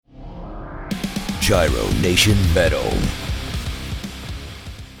Gyro Nation Metal.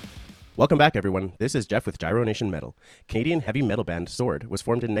 Welcome back, everyone. This is Jeff with Gyro Nation Metal. Canadian heavy metal band Sword was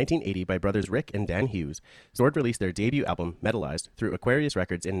formed in 1980 by brothers Rick and Dan Hughes. Sword released their debut album, Metalized, through Aquarius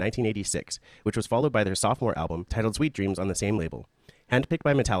Records in 1986, which was followed by their sophomore album, titled Sweet Dreams, on the same label. Handpicked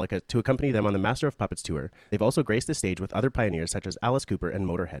by Metallica to accompany them on the Master of Puppets tour, they've also graced the stage with other pioneers such as Alice Cooper and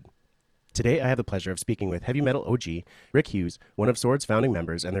Motorhead. Today, I have the pleasure of speaking with heavy metal OG Rick Hughes, one of Sword's founding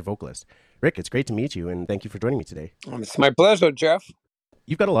members and their vocalist. Rick, it's great to meet you, and thank you for joining me today. It's my pleasure, Jeff.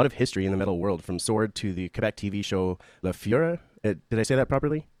 You've got a lot of history in the metal world, from Sword to the Quebec TV show La Fiora. Did I say that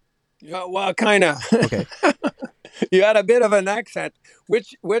properly? Yeah, well, kind of. Okay. You had a bit of an accent,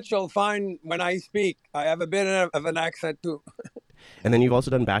 which you'll find when I speak. I have a bit of an accent, too. And then you've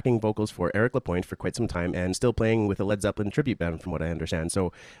also done backing vocals for Eric LaPointe for quite some time, and still playing with a Led Zeppelin tribute band, from what I understand.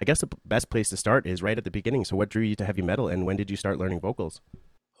 So I guess the best place to start is right at the beginning. So what drew you to heavy metal, and when did you start learning vocals?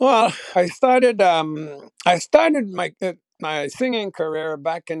 Well, I started my singing career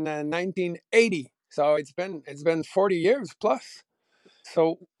back in 1980. So it's been 40 years plus.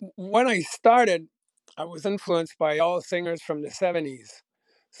 So when I started, I was influenced by all singers from the 70s.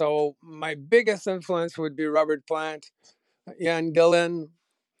 So my biggest influence would be Robert Plant, Ian Gillan,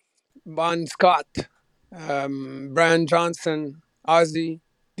 Bon Scott, Brian Johnson, Ozzy,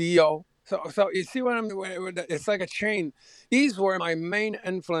 Dio. So you see what it's like a chain. These were my main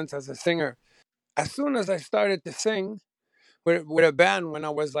influence as a singer. As soon as I started to sing with a band when I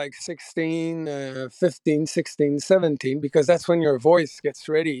was like 16, 15, 16, 17, because that's when your voice gets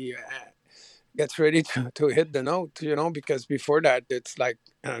ready to hit the note, because before that, it's like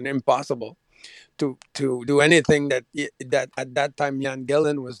impossible to do anything that at that time Ian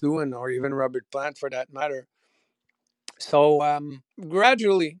Gillan was doing, or even Robert Plant for that matter. So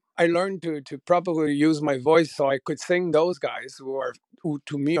gradually, I learned to properly use my voice so I could sing those guys who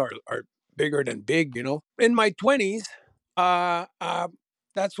to me are bigger than big. In my 20s,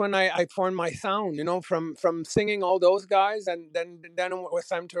 that's when I formed my sound. From singing all those guys, and then when it was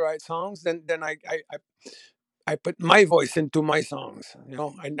time to write songs, then I put my voice into my songs.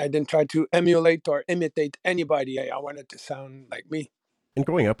 I didn't try to emulate or imitate anybody. I wanted to sound like me. And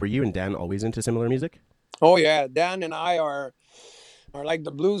growing up, were you and Dan always into similar music? Oh yeah, Dan and I are like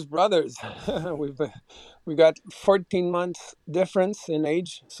the Blues Brothers. we got 14 months difference in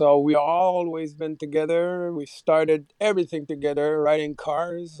age, so we always been together. We started everything together: riding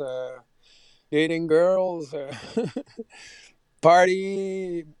cars, dating girls,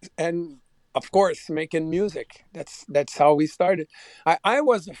 party, and of course making music. That's how we started. I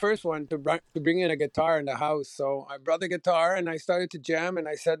was the first one to bring in a guitar in the house, so I brought the guitar and I started to jam. And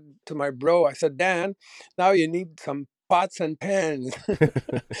I said to my bro, I said, Dan, now you need some pots and pans.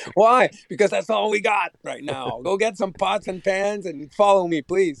 Why? Because that's all we got right now. Go get some pots and pans and follow me,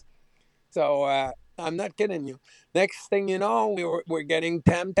 please. So I'm not kidding you. Next thing you know, we're getting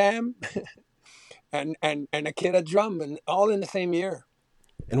tam tam and a kid a drum, and all in the same year.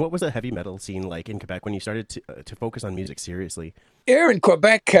 And what was the heavy metal scene like in Quebec when you started to focus on music seriously? Here in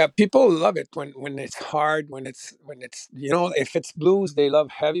Quebec, people love it when it's hard, when it's if it's blues, they love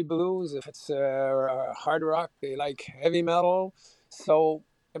heavy blues. If it's hard rock, they like heavy metal. So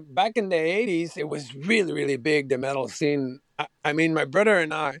back in the 80s, it was really, really big, the metal scene. I mean, my brother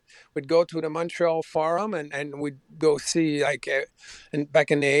and I would go to the Montreal Forum and we'd go see, and back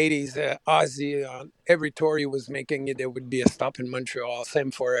in the 80s, Ozzy, every tour he was making, there would be a stop in Montreal.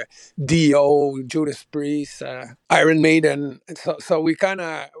 Same for Dio, Judas Priest, Iron Maiden. So we kind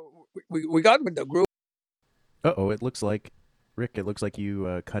of, we got with the group. Uh-oh, it looks like, Rick,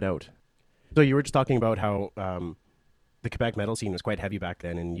 you cut out. So you were just talking about how the Quebec metal scene was quite heavy back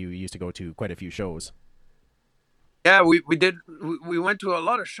then, and you used to go to quite a few shows. Yeah, we did. We went to a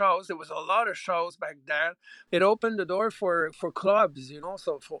lot of shows. There was a lot of shows back then. It opened the door for clubs,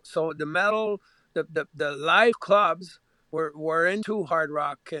 So the metal, the live clubs were into hard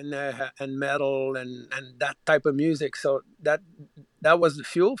rock and metal and that type of music. So that was the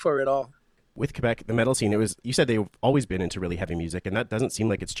fuel for it all. With Quebec, the metal scene, you said they've always been into really heavy music, and that doesn't seem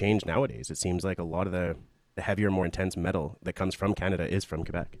like it's changed nowadays. It seems like a lot of the heavier, more intense metal that comes from Canada is from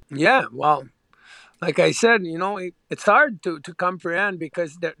Quebec. Yeah, well, like I said, it's hard to comprehend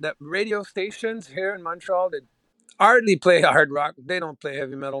because the radio stations here in Montreal, they hardly play hard rock. They don't play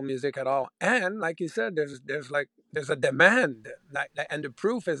heavy metal music at all. And like you said, there's a demand, and the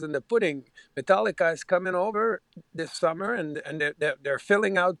proof is in the pudding. Metallica is coming over this summer, and they're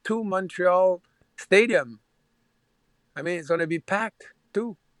filling out 2 Montreal stadium. I mean, it's going to be packed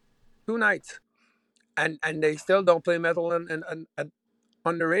two nights, and they still don't play metal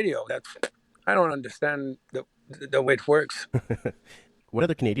on the radio. I don't understand the way it works. What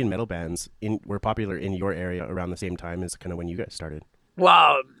other Canadian metal bands were popular in your area around the same time as kind of when you guys started?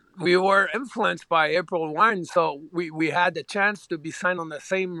 Well, we were influenced by April Wine, so we had the chance to be signed on the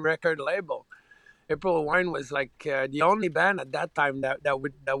same record label. April Wine was like the only band at that time that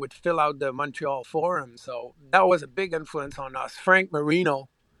would fill out the Montreal Forum. So that was a big influence on us. Frank Marino,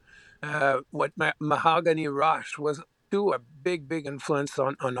 Mahogany Rush was too a big influence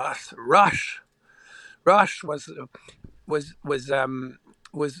on us. Rush was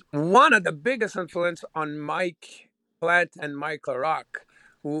one of the biggest influence on Mike Plant and Mike LaRock,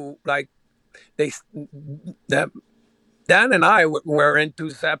 who like they that Dan and I were into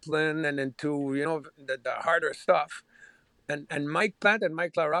Zeppelin and into the harder stuff. And Mike Plant and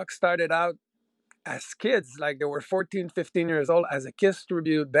Mike LaRock started out as kids, like they were 14, 15 years old, as a Kiss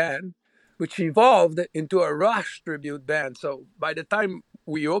tribute band, which evolved into a Rush tribute band. So by the time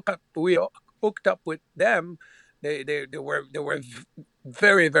we hooked up with them, they were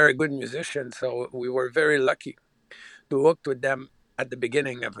very very good musicians. So we were very lucky to hook with them at the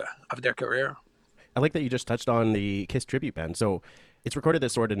beginning of their career. I like that you just touched on the Kiss tribute band. So it's recorded that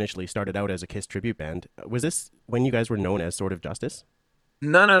Sword initially started out as a Kiss tribute band. Was this when you guys were known as Sword of Justice?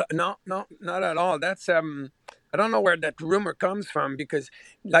 No, not at all. That's I don't know where that rumor comes from because,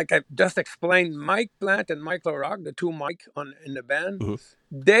 like I just explained, Mike Plant and Mike LaRock, the two Mike on in the band, Mm-hmm.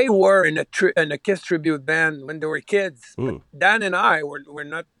 they were in a Kiss tribute band when they were kids. But Mm. Dan and I were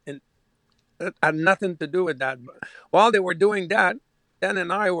not in, had nothing to do with that. But while they were doing that, Dan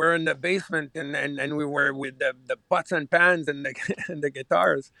and I were in the basement and we were with the pots and pans and the and the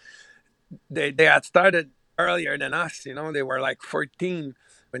guitars. They had started earlier than us. They were like 14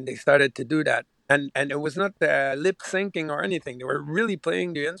 when they started to do that, and it was not lip syncing or anything. They were really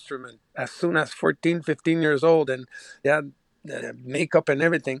playing the instrument as soon as 14, 15 years old, and they had the makeup and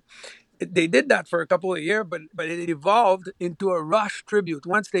everything. They did that for a couple of years, but it evolved into a Rush tribute.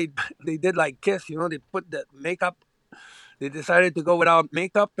 Once they they did like Kiss, they put the makeup. They decided to go without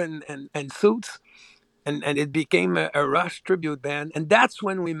makeup and suits, and it became a Rush tribute band, and that's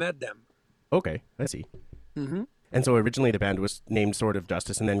when we met them. Okay, I see. Hmm. And so originally the band was named Sword of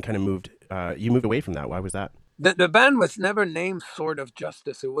Justice, and then kind of moved. You moved away from that. Why was that? The band was never named Sword of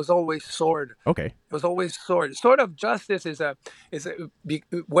Justice. It was always Sword. Okay. It was always Sword. Sword of Justice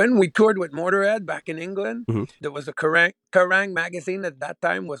when we toured with Motorhead back in England. Mm-hmm. There was a Kerrang magazine at that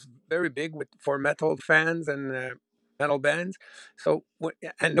time was very big for metal fans and metal bands. So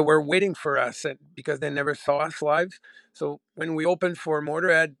and they were waiting for us because they never saw us live. So when we opened for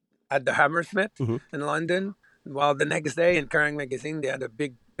Motorhead at the Hammersmith Mm-hmm. in London, well, the next day in Kerrang magazine they had a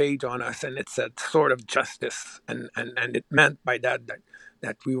big page on us and it said Sword of Justice, and it meant by that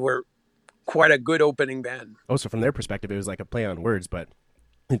we were quite a good opening band. Oh, so from their perspective, it was like a play on words, but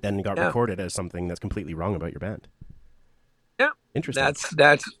it then got Yeah, recorded as something that's completely wrong about your band. yeah. Interesting.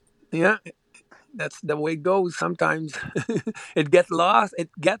 That's yeah. That's the way it goes. Sometimes it gets lost. It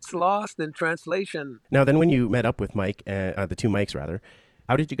gets lost in translation. Now, then, when you met up with Mike, the two Mikes rather,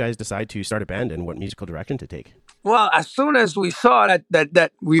 how did you guys decide to start a band and what musical direction to take? Well, as soon as we saw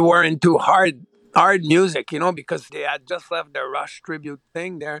that we were into hard music, because they had just left the Rush tribute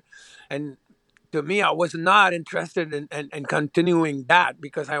thing there, and to me, I was not interested in continuing that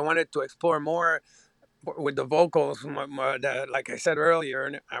because I wanted to explore more with the vocals, like I said earlier.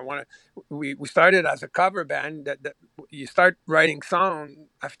 And we started as a cover band. That you start writing song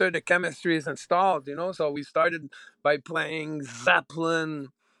after the chemistry is installed. So we started by playing Zeppelin,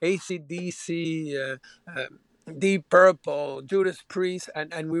 AC/DC, Deep Purple, Judas Priest,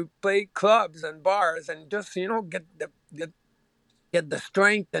 and we play clubs and bars and just get the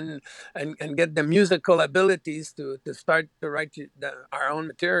strength and get the musical abilities to start to write our own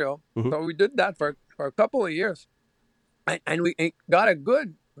material. Mm-hmm. So we did that for a couple of years, and we got a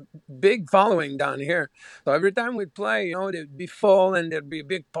good big following down here. So every time we'd play, they'd be full and there'd be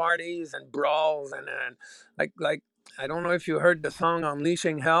big parties and brawls and like I don't know if you heard the song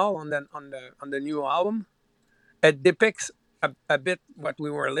 "Unleashing Hell" on the new album. It depicts a bit what we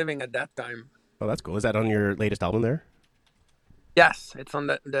were living at that time. Oh, that's cool. Is that on your latest album there? Yes, it's on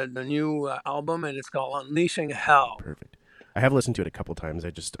the new album, and it's called Unleashing Hell. Perfect. I have listened to it a couple times.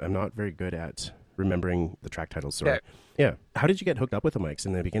 I'm not very good at remembering the track titles. So Okay. yeah. How did you get hooked up with the Mikes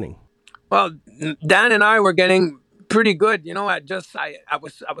in the beginning? Well, Dan and I were getting pretty good. I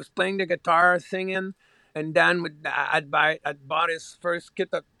was playing the guitar, singing, and Dan I'd bought his first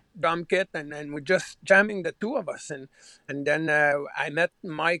drum kit, and we're just jamming the two of us, and then I met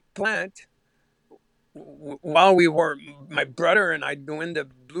Mike Plant while we were my brother and I doing the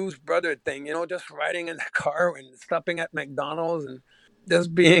Blues Brother thing, just riding in the car and stopping at McDonald's.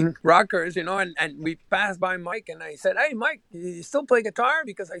 just being rockers, and we passed by Mike, and I said, "Hey, Mike, you still play guitar?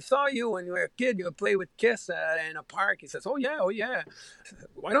 Because I saw you when you were a kid. You would play with Kiss in a park." He says, "Oh yeah, oh yeah.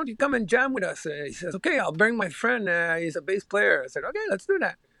 Why don't you come and jam with us?" He says, "Okay, I'll bring my friend. He's a bass player." I said, "Okay, let's do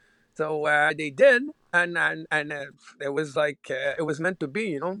that." So they did, and it was like it was meant to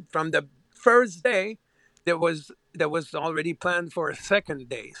be. From the first day, there was already planned for a second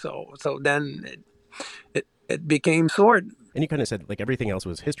day. So then it became Sword. And you kind of said like everything else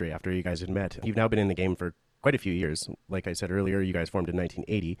was history after you guys had met. You've now been in the game for quite a few years. Like I said earlier, you guys formed in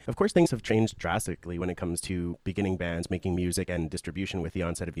 1980. Of course, things have changed drastically when it comes to beginning bands, making music, and distribution with the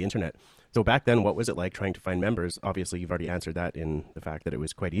onset of the internet. So back then, what was it like trying to find members? Obviously, you've already answered that in the fact that it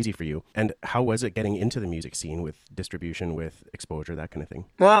was quite easy for you. And how was it getting into the music scene with distribution, with exposure, that kind of thing?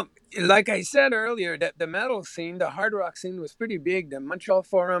 Well, like I said earlier, that the metal scene, the hard rock scene was pretty big. The Montreal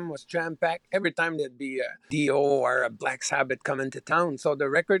Forum was jam packed every time there'd be a Dio or a Black Sabbath coming to town. So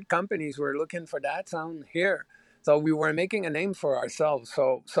the record companies were looking for that sound here. So we were making a name for ourselves.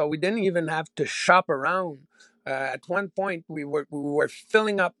 So we didn't even have to shop around. At one point, we were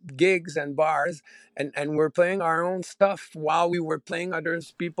filling up gigs and bars, and we're playing our own stuff while we were playing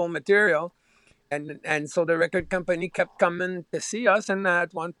others people material, and so the record company kept coming to see us, and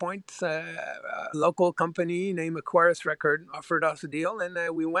at one point a local company named Aquarius Record offered us a deal, and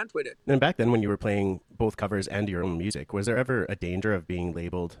we went with it. And back then, when you were playing both covers and your own music, was there ever a danger of being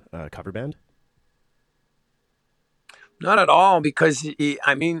labeled a cover band? Not at all, because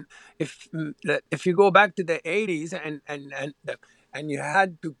I mean, if you go back to the 80s, and you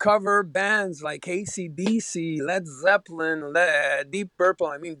had to cover bands like AC/DC, Led Zeppelin, Deep Purple.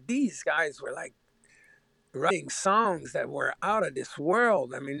 I mean, these guys were like writing songs that were out of this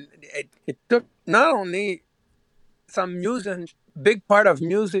world. I mean, it took not only some music, big part of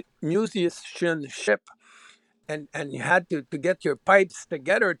musicianship, and you had to get your pipes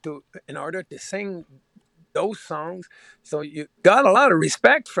together to in order to sing those songs. So you got a lot of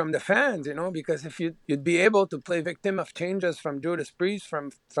respect from the fans, because if you'd be able to play "Victim of Changes" from Judas Priest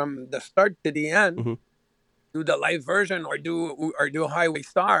from the start to the end, Mm-hmm. do the live version, or do Highway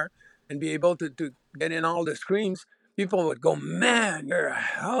Star, and be able to get in all the screams, people would go, "Man, you're a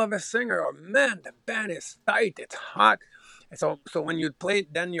hell of a singer," or "Man, the band is tight, it's hot." And so when you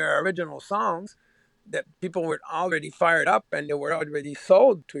played then your original songs, that people were already fired up and they were already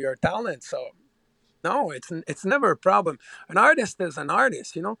sold to your talent. So no, it's never a problem. An artist is an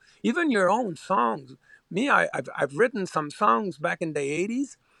artist. Even your own songs. Me, I've written some songs back in the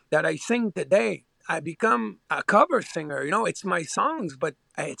 '80s that I sing today. I become a cover singer. It's my songs, but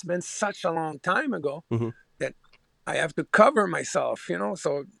it's been such a long time ago Mm-hmm. that I have to cover myself.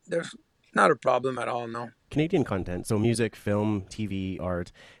 So there's not a problem at all. No. Canadian content, so music, film, TV,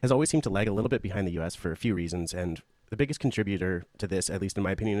 art, has always seemed to lag a little bit behind the US for a few reasons. And the biggest contributor to this, at least in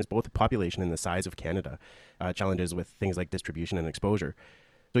my opinion, is both the population and the size of Canada. Challenges with things like distribution and exposure.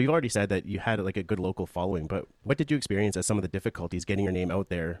 So you've already said that you had like a good local following, but what did you experience as some of the difficulties getting your name out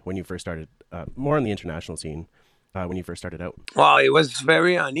there when you first started, more on the international scene, when you first started out? Well, it was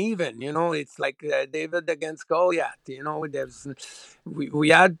very uneven. It's like David against Goliath. We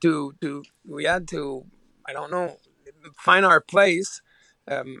had to I don't know, find our place,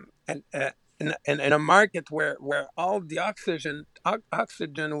 and in a market where all the oxygen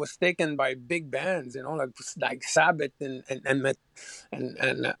was taken by big bands. Like Sabbath and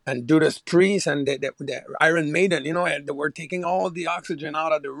Judas Priest and the Iron Maiden. And they were taking all the oxygen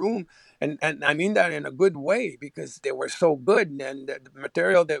out of the room, and I mean that in a good way, because they were so good, and the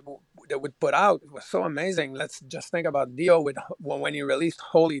material that they would put out was so amazing. Let's just think about Dio when he released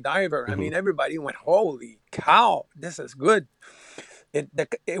Holy Diver. I Mm-hmm. mean, everybody went, "Holy cow, this is good."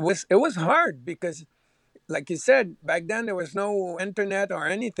 It was hard because, like you said, back then there was no internet or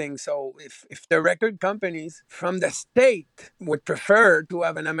anything. So if the record companies from the state would prefer to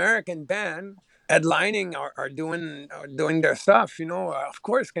have an American band headlining, or doing their stuff, of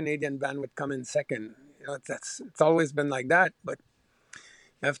course Canadian band would come in second. It's always been like that. But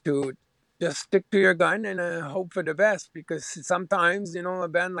you have to just stick to your gun and hope for the best, because sometimes a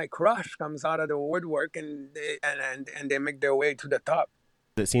band like Rush comes out of the woodwork, and they make their way to the top.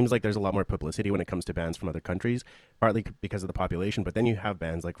 It seems like there's a lot more publicity when it comes to bands from other countries, partly because of the population, but then you have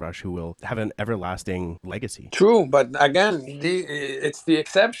bands like Rush who will have an everlasting legacy. True, but again, it's the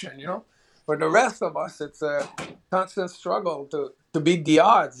exception. For the rest of us, it's a constant struggle to beat the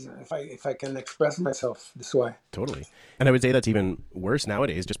odds, if I can express myself this way. Totally. And I would say that's even worse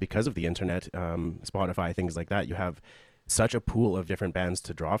nowadays just because of the internet, Spotify, things like that. You have such a pool of different bands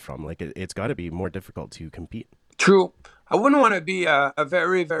to draw from. Like it's got to be more difficult to compete. True. I wouldn't want to be a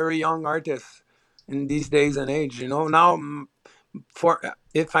very, very young artist in these days and age. Now, For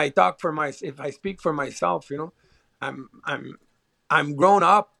if I talk for my if I speak for myself, I'm I'm I'm grown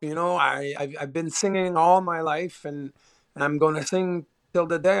up. I've been singing all my life, and I'm gonna sing till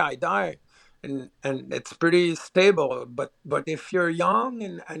the day I die, and it's pretty stable. But if you're young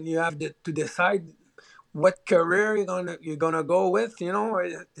and you have to decide what career you're gonna go with, or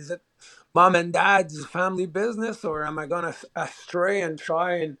is it mom and dad's family business, or am I gonna astray and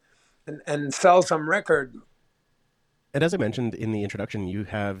try and sell some record? And as I mentioned in the introduction, you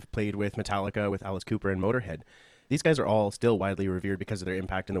have played with Metallica, with Alice Cooper, and Motorhead. These guys are all still widely revered because of their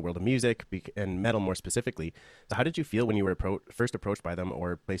impact in the world of music and metal more specifically. So, how did you feel when you were first approached by them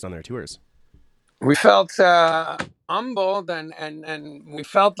or placed on their tours? We felt humbled, and we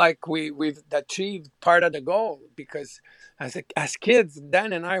felt like we've achieved part of the goal, because as kids,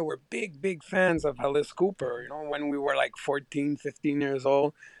 Dan and I were big fans of Alice Cooper. When we were like 14, 15 years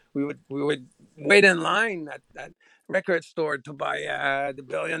old, we would wait in line at that record store to buy the $1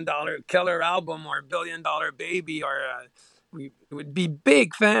 Billion Killer album, or $1 Billion Baby, or we would be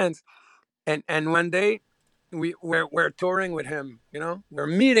big fans. And one day we're touring with him, we're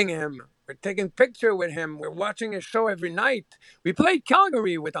meeting him, we're taking picture with him, we're watching his show every night. We played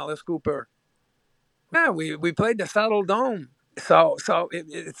Calgary with Alice Cooper. Yeah, we played the Saddle Dome. So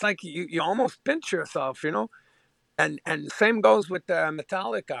it's like you almost pinch yourself, and same goes with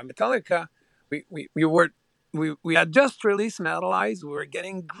Metallica. We had just released Metalize. We were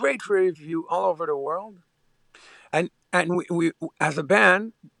getting great review all over the world. And we as a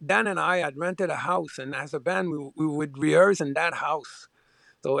band, Dan and I had rented a house, and as a band, we would rehearse in that house.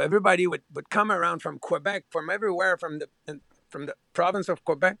 So everybody would come around from Quebec, from everywhere, from the province of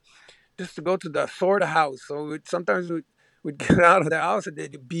Quebec, just to go to the Sword House. So sometimes we'd get out of the house, and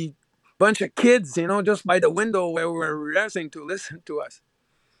there'd be a bunch of kids, just by the window where we were rehearsing, to listen to us.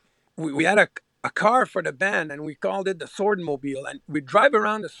 We had a car for the band, and we called it the Swordmobile, and we'd drive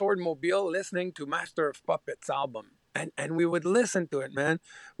around the Swordmobile listening to Master of Puppets album, and we would listen to it, man.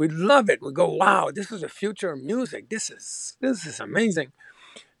 We'd love it. We'd go, wow, this is the future of music. This is amazing.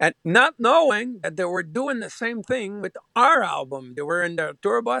 And not knowing that they were doing the same thing with our album. They were in their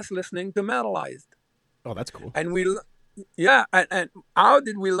tour bus listening to Metalized. Oh, that's cool. And yeah, and how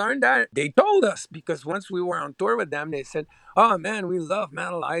did we learn that? They told us, because once we were on tour with them, they said, "Oh man, we love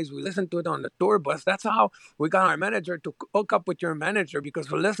Metal Eyes. We listened to it on the tour bus." That's how we got our manager to hook up with your manager,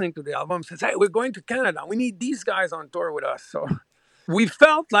 because we're listening to the album. Says, "Hey, we're going to Canada. We need these guys on tour with us." So we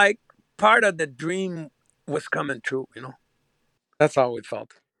felt like part of the dream was coming true. That's how we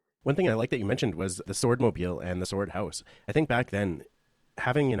felt. One thing I like that you mentioned was the Swordmobile and the Sword House. I think back then,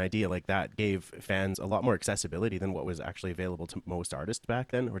 having an idea like that gave fans a lot more accessibility than what was actually available to most artists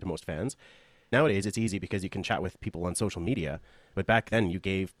back then, or to most fans. Nowadays, it's easy because you can chat with people on social media, but back then you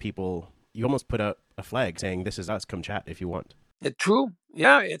gave people, you almost put up a flag saying, "This is us, come chat if you want." It's true.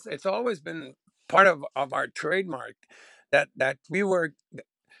 Yeah, it's always been part of our trademark, that we were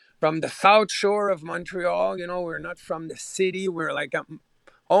from the South Shore of Montreal. We're not from the city. We're like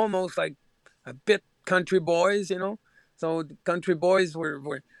almost like a bit country boys. So the country boys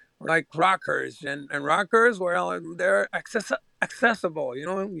were like rockers, and rockers, well, they're accessible.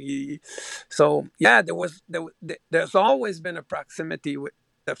 So yeah, there's always been a proximity with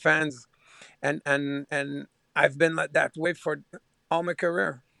the fans, and I've been like that way for all my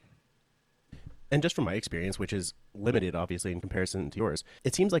career. And just from my experience, which is limited obviously in comparison to yours,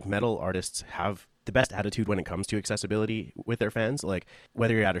 it seems like metal artists have the best attitude when it comes to accessibility with their fans. Like,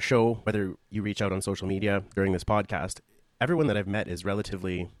 whether you're at a show, whether you reach out on social media during this podcast, everyone that I've met is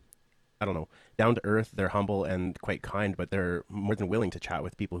relatively, I don't know, down to earth. They're humble and quite kind, but they're more than willing to chat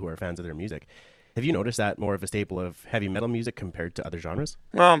with people who are fans of their music. Have you noticed that more of a staple of heavy metal music compared to other genres?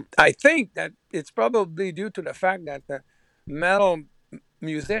 I think that it's probably due to the fact that the metal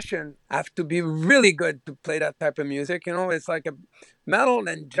musician have to be really good to play that type of music. It's like a metal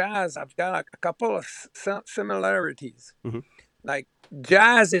and jazz. I've got a couple of similarities. Mm-hmm. Like,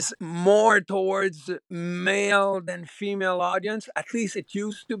 jazz is more towards male than female audience. At least it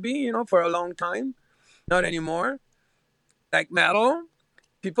used to be, for a long time. Not anymore. Like metal,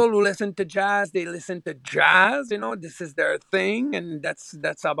 people who listen to jazz, they listen to jazz. This is their thing, and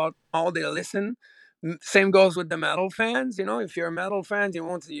that's about all they listen. Same goes with the metal fans. If you're a metal fan, you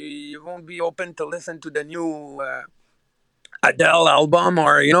won't be open to listen to the new Adele album,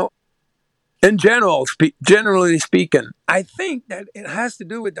 or in generally speaking. I think that it has to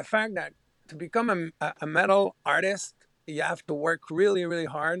do with the fact that to become a metal artist, you have to work really, really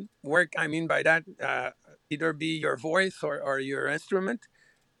hard. Work, I mean by that, either be your voice, or your instrument,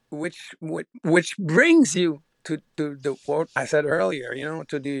 which brings you to the what I said earlier,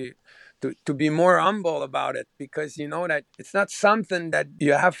 to to be more humble about it, because you know that it's not something that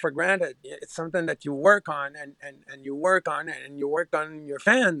you have for granted. It's something that you work on, and you work on it, and you work on your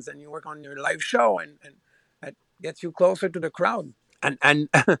fans, and you work on your live show, and that gets you closer to the crowd, and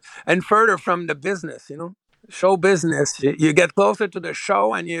and further from the business, show business. You get closer to the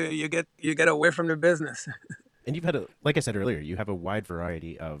show, and you get away from the business. And you've had like I said earlier, you have a wide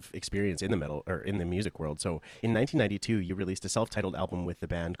variety of experience in the metal or in the music world. So in 1992, you released a self-titled album with the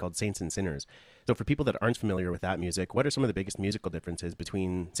band called Saints and Sinners. So for people that aren't familiar with that music, what are some of the biggest musical differences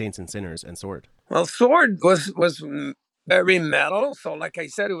between Saints and Sinners and Sword? Well, Sword was very metal, so like I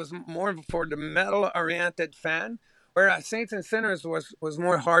said, it was more for the metal-oriented fan, whereas Saints and Sinners was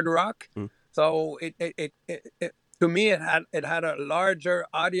more hard rock. Mm. So it to me it had a larger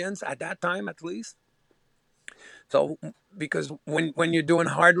audience at that time, at least. So because when you're doing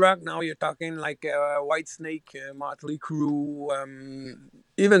hard rock now, you're talking like White Snake, Motley Crue,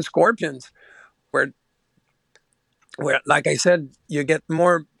 even Scorpions, where like I said, you get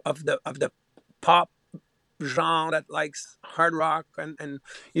more of the pop genre that likes hard rock, and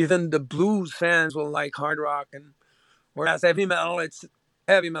even the blues fans will like hard rock, and whereas heavy metal, it's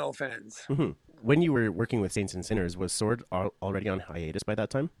heavy metal fans. Mm-hmm. When you were working with Saints and Sinners, was Sword already on hiatus by that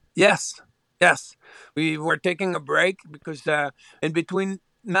time? Yes, yes, we were taking a break because in between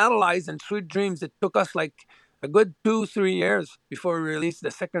Metalize and Sweet Dreams, it took us like a good 2-3 years before we released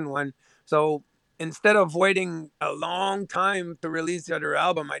the second one. So instead of waiting a long time to release the other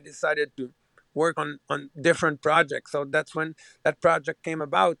album, I decided to work on different projects. So that's when that project came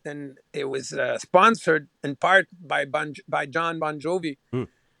about, and it was sponsored in part by John Bon Jovi Mm.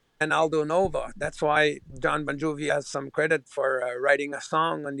 and Aldo Nova. That's why John Bon Jovi has some credit for writing a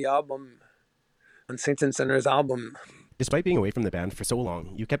song on the album, on Saints and Sinners album. Despite being away from the band for so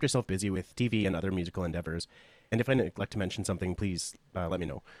long, you kept yourself busy with TV and other musical endeavors. And if I neglect to mention something, please let me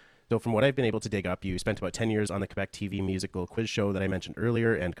know. So from what I've been able to dig up, you spent about 10 years on the Quebec TV musical quiz show that I mentioned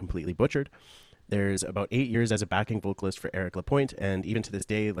earlier and completely butchered. There's about 8 years as a backing vocalist for Eric Lapointe, and even to this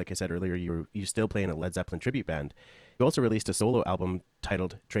day, like I said earlier, you still play in a Led Zeppelin tribute band. You also released a solo album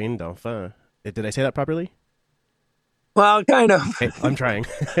titled Train d'Enfant. Did I say that properly? Well, kind of. Hey, I'm trying.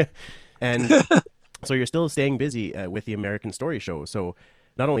 And so you're still staying busy with the American Story Show. So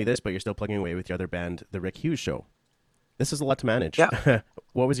not only this, but you're still plugging away with your other band, the Rick Hughes Show. This is a lot to manage. Yeah.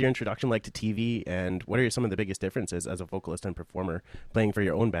 What was your introduction like to TV, and what are some of the biggest differences as a vocalist and performer playing for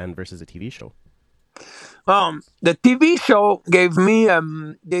your own band versus a TV show? The TV show gave me a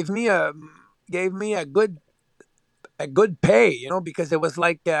good pay, because it was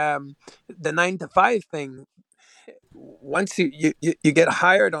like the 9 to 5 thing. Once you get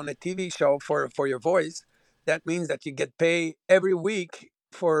hired on a TV show for your voice, that means that you get paid every week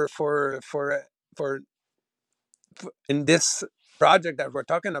for in this project that we're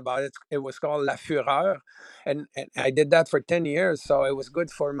talking about. It was called La Fureur, and I did that for 10 years. So it was good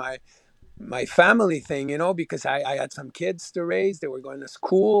for my family thing, because I had some kids to raise. They were going to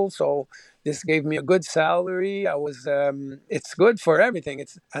school, so this gave me a good salary. It's good for everything.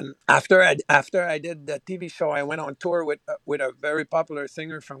 And after I did the TV show, I went on tour with a very popular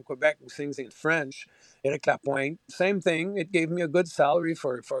singer from Quebec who sings in French, Eric Lapointe. Same thing. It gave me a good salary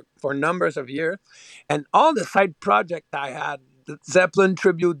for numbers of years, and all the side project I had, the Zeppelin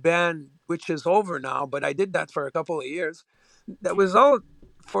tribute band, which is over now, but I did that for a couple of years. That was all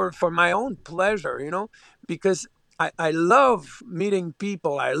for my own pleasure, because I love meeting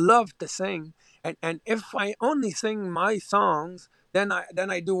people. I love to sing. And if I only sing my songs, then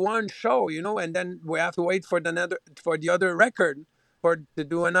I do one show, and then we have to wait for the other record to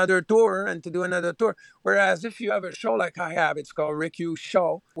do another tour and to do another tour. Whereas if you have a show like I have, it's called Rick Hughes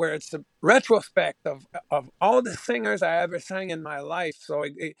Show, where it's a retrospect of all the singers I ever sang in my life. So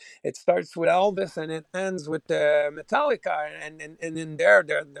it starts with Elvis and it ends with Metallica, and in there,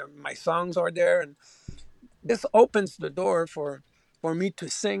 my songs are there, and this opens the door for me to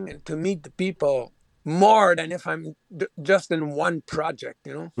sing and to meet the people more than if I'm just in one project.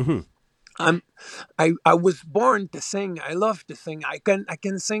 Mm-hmm. I was born to sing. I love to sing. I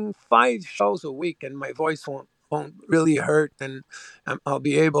can sing 5 shows a week, and my voice won't really hurt, and I'll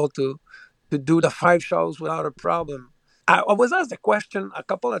be able to do the 5 shows without a problem. I was asked a question a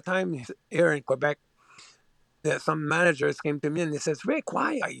couple of times here in Quebec. Some managers came to me and they says, "Rick,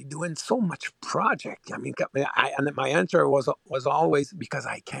 why are you doing so much project?" I mean, and my answer was always, because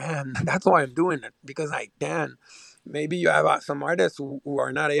I can. That's why I'm doing it, because I can. Maybe you have some artists who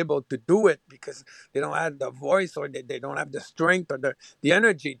are not able to do it because they don't have the voice, or they don't have the strength or the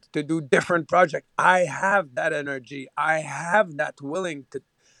energy to do different projects. I have that energy. I have that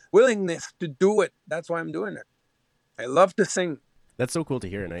willingness to do it. That's why I'm doing it. I love to sing. That's so cool to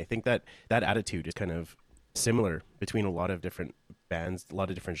hear, and I think that that attitude is kind of similar between a lot of different bands, a lot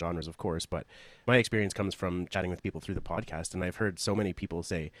of different genres, of course. But my experience comes from chatting with people through the podcast, and I've heard so many people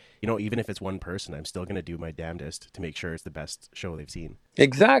say, even if it's one person, I'm still going to do my damnedest to make sure it's the best show they've seen.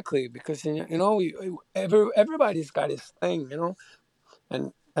 Exactly, because everybody's got his thing,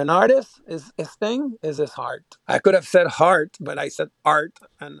 and an artist is his thing is his heart. I could have said heart, but I said art,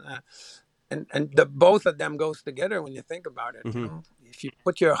 and the both of them goes together when you think about it. Mm-hmm. If you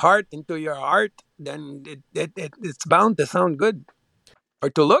put your heart into your art, then it's bound to sound good or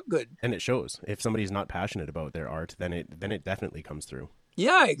to look good. And it shows. If somebody's not passionate about their art, then it definitely comes through.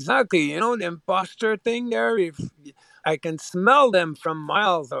 Yeah, exactly. The imposter thing there. If I can smell them from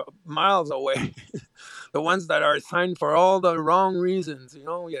miles away, the ones that are signed for all the wrong reasons.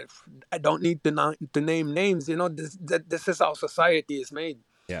 I don't need to name names. This is how society is made.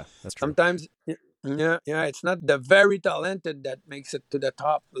 Yeah, that's true. Sometimes, yeah, it's not the very talented that makes it to the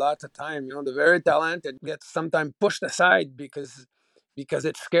top. Lots of time, the very talented gets sometimes pushed aside because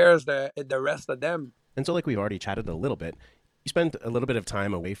it scares the rest of them. And so, like we've already chatted a little bit, you spent a little bit of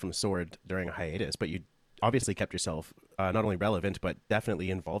time away from Sword during a hiatus, but you obviously kept yourself not only relevant but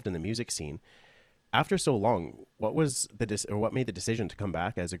definitely involved in the music scene. After so long, what was what made the decision to come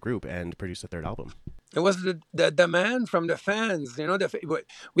back as a group and produce a third album? It was the demand from the fans.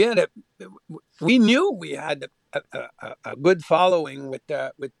 We had we knew we had a good following with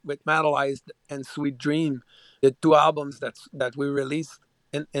Metalized and Sweet Dream, the two albums that we released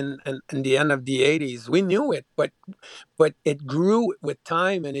in the end of the 80s. We knew it, but it grew with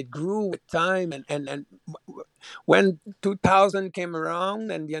time, and it grew with time, and when 2000 came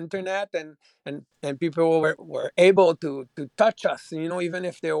around and the internet and people were able to touch us, even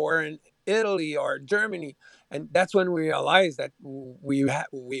if they were in Italy or Germany, and that's when we realized that we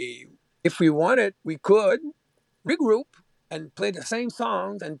if we wanted, we could regroup and play the same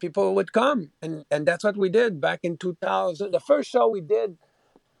songs, and people would come, and that's what we did back in 2000. The first show we did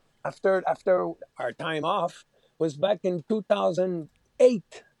after our time off was back in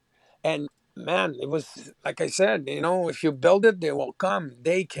 2008, and man, it was like I said, if you build it, they will come.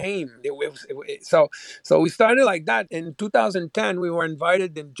 They came. So we started like that. In 2010, we were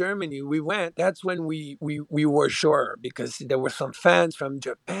invited in Germany. We went. That's when we were sure, because there were some fans from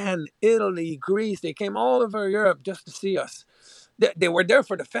Japan, Italy, Greece. They came all over Europe just to see us. They were there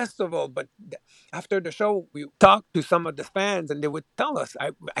for the festival, but after the show, we talked to some of the fans, and they would tell us,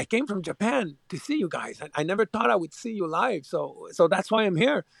 "I came from Japan to see you guys. I never thought I would see you live. So that's why I'm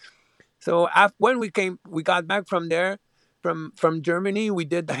here." So when we got back from there, from Germany, we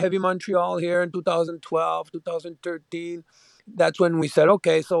did the Heavy Montreal here in 2012, 2013. That's when we said,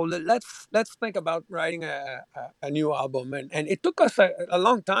 okay, so let's think about writing a new album, and it took us a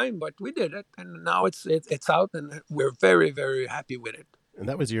long time, but we did it, and now it's out, and we're very, very happy with it. And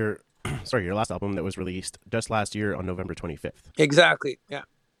that was your your last album that was released just last year on November 25th. Exactly, yeah.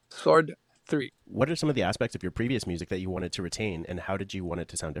 Sword 3. What are some of the aspects of your previous music that you wanted to retain, and how did you want it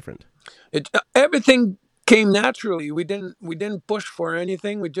to sound different? Everything came naturally. We didn't push for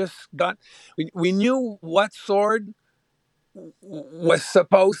anything. We just we knew what Sword was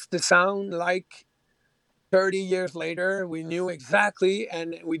supposed to sound like 30 years later. We knew exactly,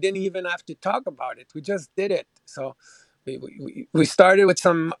 and we didn't even have to talk about it. We just did it. So we started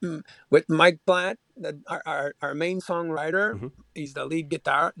with Mike Plant, our main songwriter. Mm-hmm. He's the lead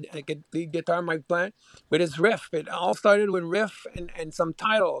guitar, Mike Plant, with his riff. It all started with riff and some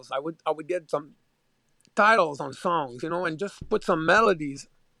titles. I would get some titles on songs, and just put some melodies,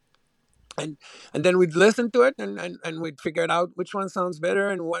 and then we'd listen to it, and we'd figure out which one sounds better,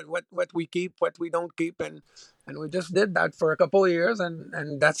 and what we keep, what we don't keep, and we just did that for a couple of years,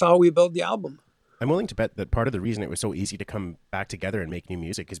 and that's how we built the album. I'm willing to bet that part of the reason it was so easy to come back together and make new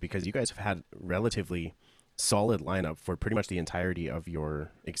music is because you guys have had relatively solid lineup for pretty much the entirety of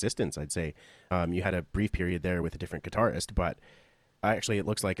your existence, I'd say. You had a brief period there with a different guitarist, but actually it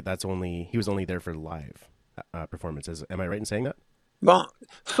looks like he was only there for live performances. Am I right in saying that? Well,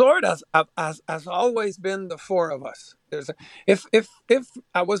 Sword has always been the four of us. If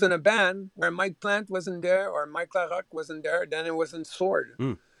I was in a band where Mike Plant wasn't there or Mike Larocque wasn't there, then it wasn't Sword.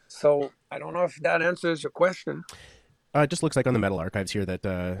 Mm. So I don't know if that answers your question. It just looks like on the Metal Archives here that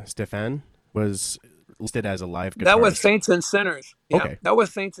Stéphane was listed as a live guitarist. That was Saints and Sinners. Yeah, okay. That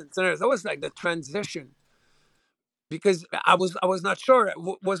was Saints and Sinners. That was like the transition. Because I was not sure.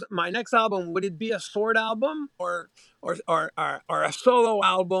 Was my next album, would it be a Sword album or a solo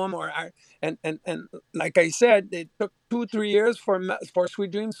album, and like I said, it took 2-3 years for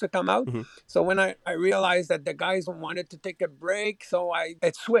Sweet Dreams to come out. Mm-hmm. So when I realized that the guys wanted to take a break, so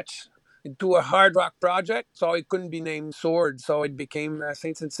it switched. into a hard rock project, so it couldn't be named Sword. So it became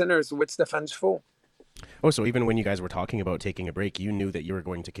Saints and Sinners with Stéphane Faux. Oh, so even when you guys were talking about taking a break, you knew that you were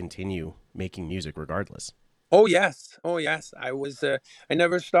going to continue making music regardless. Oh yes, oh yes. I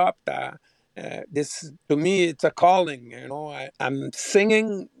never stopped. This to me, it's a calling. I'm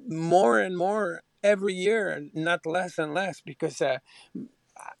singing more and more every year, and not less and less, because I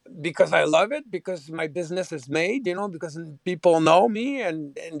love it, because my business is made. Because people know me,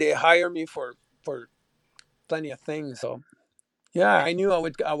 and they hire me for plenty of things. So yeah, I knew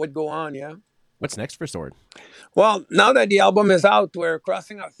I would go on. Yeah. What's next for Sword? Well, now that the album is out, we're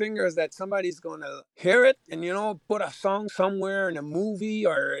crossing our fingers that somebody's going to hear it and, put a song somewhere in a movie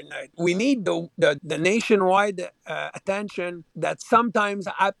we need the nationwide attention that sometimes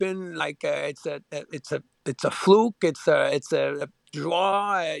happen. Like it's a fluke. It's a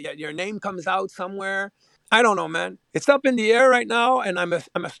draw. Your name comes out somewhere. I don't know, man. It's up in the air right now, and I'm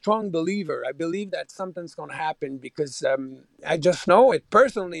a strong believer. I believe that something's going to happen because I just know it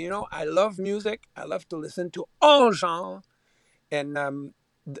personally. I love music. I love to listen to all genres, and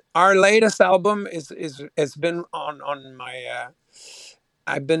our latest album is has been on my.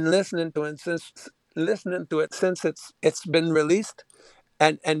 I've been listening to it since it's been released,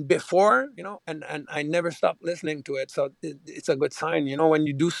 and before, and I never stopped listening to it. So it's a good sign, when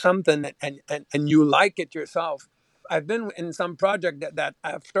you do something and you like it yourself. I've been in some project that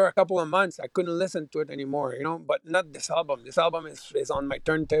after a couple of months I couldn't listen to it anymore, but not this album. This album is on my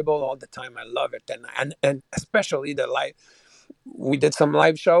turntable all the time. I love it, and especially the live. We did some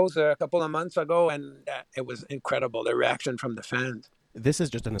live shows a couple of months ago, and it was incredible, the reaction from the fans. This is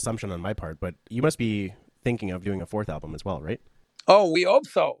just an assumption on my part, but you must be thinking of doing a fourth album as well, right? Oh, we hope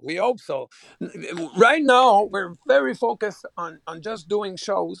so. We hope so. Right now, we're very focused on just doing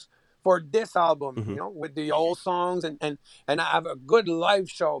shows for this album, Mm-hmm. with the old songs, and I have a good live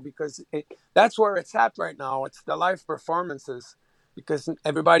show because that's where it's at right now. It's the live performances, because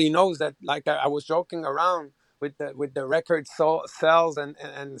everybody knows that. Like I was joking around with the record sales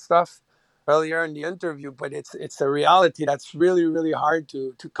and stuff earlier in the interview, but it's a reality that's really, really hard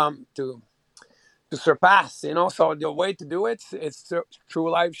to come to surpass. So the way to do it is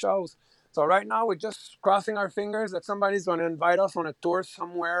through live shows. So right now we're just crossing our fingers that somebody's going to invite us on a tour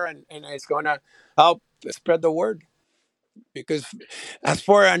somewhere, and it's going to help spread the word. Because as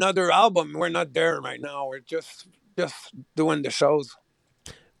for another album, we're not there right now. We're just doing the shows.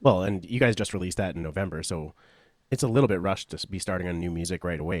 Well, and you guys just released that in November, so it's a little bit rushed to be starting on new music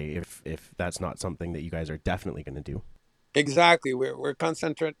right away if that's not something that you guys are definitely going to do. Exactly. We're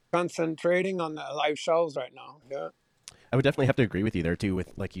concentrating on the live shows right now. Yeah. I would definitely have to agree with you there too.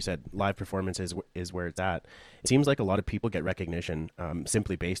 With, like you said, live performances is where it's at. It seems like a lot of people get recognition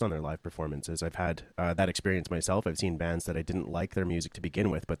simply based on their live performances. I've had that experience myself. I've seen bands that I didn't like their music to begin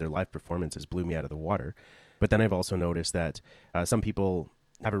with, but their live performances blew me out of the water. But then I've also noticed that some people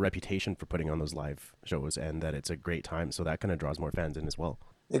have a reputation for putting on those live shows, and that it's a great time. So that kind of draws more fans in as well.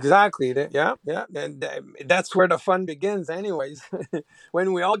 Exactly. Yeah, yeah. And that's where the fun begins, anyways.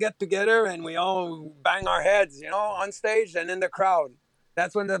 When we all get together and we all bang our heads, on stage and in the crowd.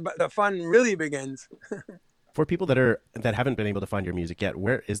 That's when the fun really begins. For people that haven't been able to find your music yet,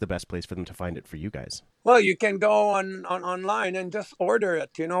 where is the best place for them to find it for you guys? Well, you can go on online and just order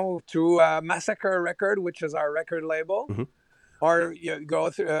it, through Massacre Record, which is our record label, Mm-hmm. or you go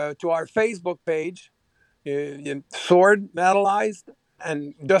to our Facebook page, Sword Metalized,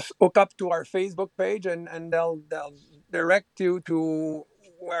 and just hook up to our Facebook page, and they'll direct you to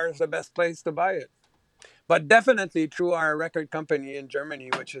where's the best place to buy it. But definitely through our record company in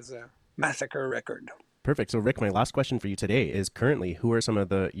Germany, which is a Massacre Record. Perfect. So, Rick, my last question for you today is currently, who are some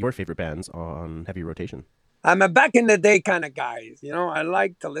of your favorite bands on heavy rotation? I'm a back in the day kind of guy. I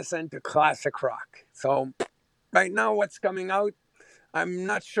like to listen to classic rock. So right now, what's coming out, I'm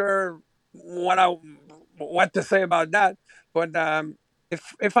not sure what to say about that. But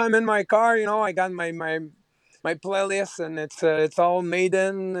if I'm in my car, I got my playlist, and it's all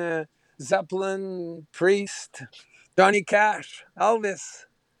Maiden, Zeppelin, Priest, Johnny Cash, Elvis,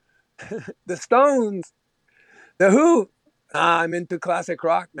 the Stones, the Who. I'm into classic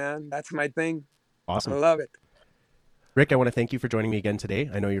rock, man. That's my thing. I Awesome. love it. Rick, I want to thank you for joining me again today.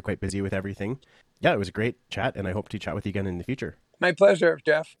 I know you're quite busy with everything. Yeah, it was a great chat, and I hope to chat with you again in the future. My pleasure,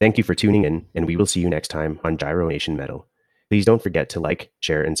 Jeff. Thank you for tuning in, and we will see you next time on Gyro Nation Metal. Please don't forget to like,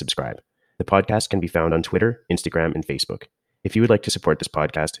 share, and subscribe. The podcast can be found on Twitter, Instagram, and Facebook. If you would like to support this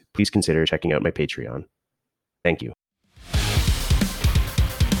podcast, please consider checking out my Patreon. Thank you.